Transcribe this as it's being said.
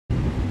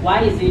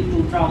why is it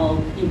to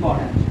travel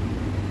important?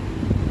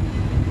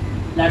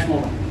 Let's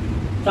move on.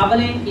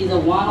 Traveling is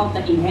one of the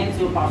enhance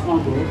your personal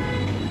growth.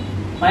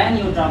 When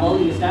you travel,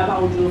 you step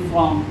out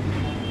from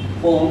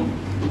home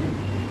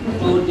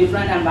to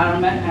different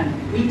environment and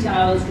which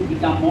allows to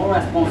become more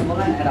responsible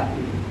and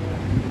adaptive.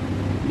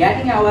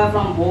 Getting away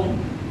from home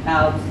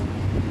helps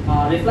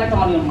reflect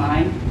on your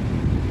mind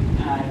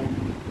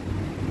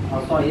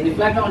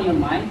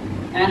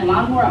and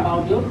learn more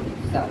about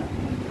yourself.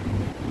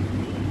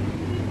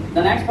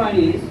 The next point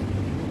is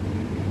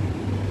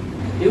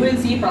you will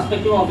see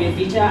perspective of your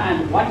future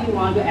and what you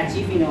want to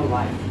achieve in your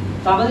life.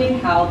 Traveling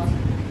helps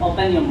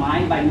open your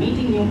mind by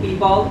meeting new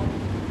people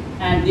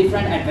and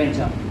different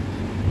adventure.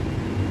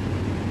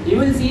 You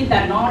will see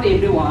that not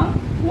everyone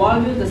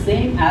world is the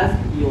same as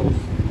yours.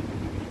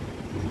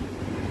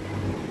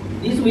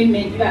 This will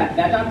make you a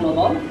better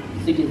global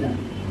citizen.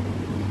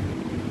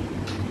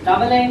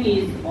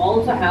 Traveling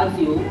also helps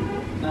you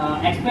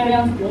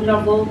experience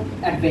wonderful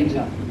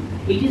adventure.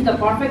 It is the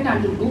perfect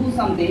time to do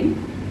something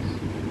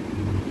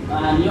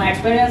new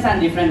experience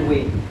and different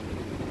way.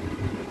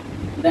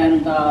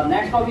 Then the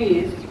next topic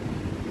is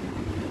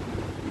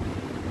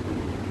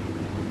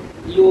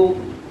you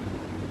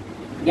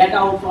get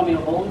out from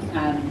your homes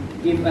and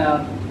if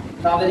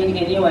traveling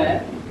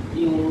anywhere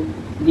you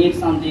need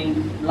something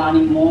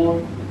learning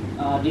more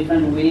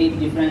different way,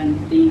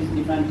 different things,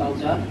 different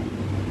culture.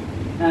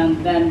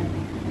 And then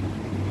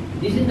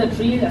this is the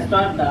tree that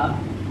start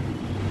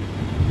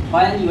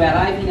when you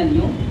arrive in a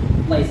new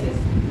places.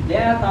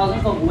 There are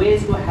thousands of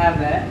ways to have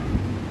a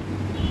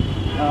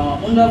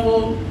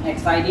wonderful,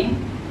 exciting,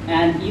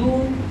 and you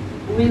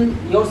will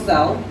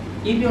yourself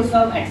keep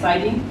yourself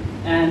exciting,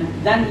 and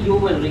then you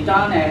will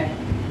return a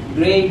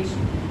greatest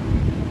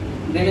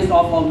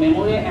of all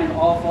memory and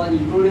of all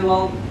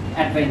incredible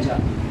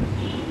adventure.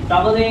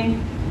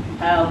 Traveling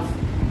helps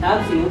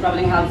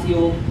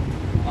you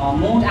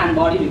mood and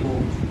body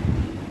report.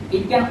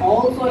 It can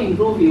also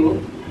improve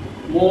your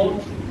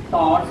mood,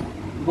 thoughts,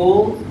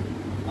 goals,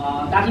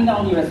 cutting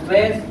down your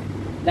stress,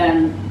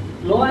 then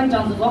lowering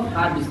chances of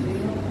heart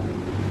disease.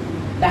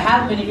 The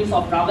health benefits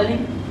of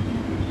traveling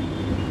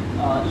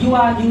you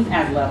are used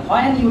as well.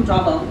 When you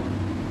travel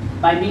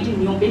by meeting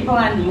new people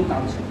and new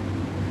culture.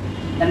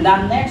 And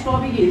the next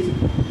topic is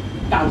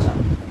culture.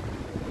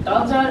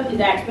 Culture is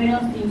the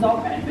experience things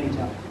of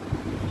adventure.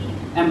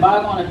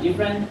 Embark on a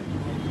different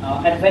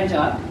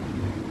adventure.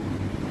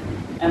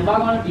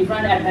 Embark on a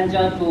different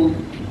adventure to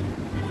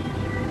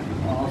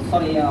I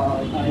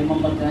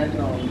remember that.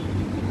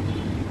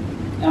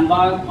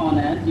 Embark on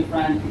a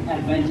different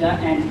adventure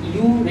and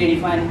you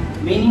redefine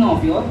meaning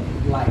of your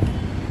life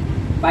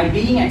by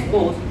being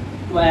exposed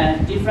to a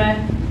different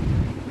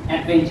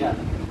adventure,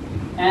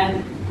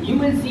 and you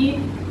will see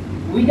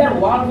with your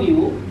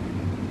worldview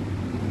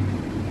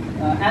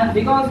and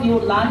because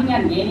you're learning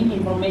and gaining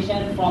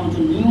information from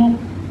new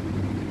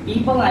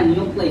people and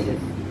new places.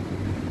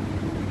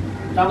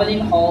 Traveling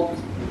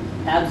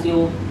helps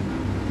you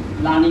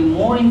learning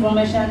more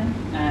information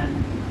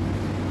and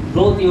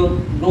growth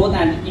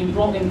and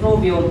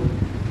improve your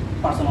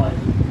personality.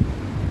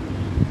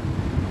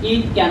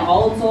 It can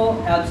also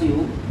help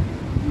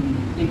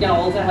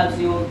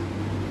you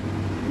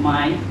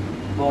mind,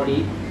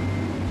 body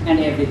and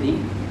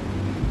everything.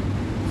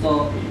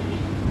 So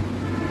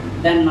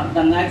then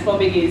the next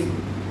topic is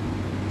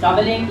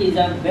traveling is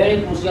a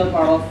very crucial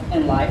part of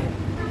in life,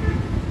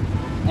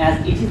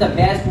 as it is the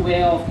best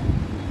way of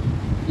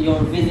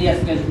your busy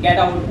schedule, get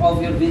out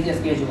of your busy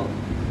schedule.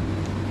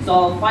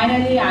 So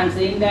finally, I am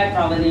saying that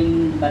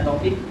traveling the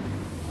topic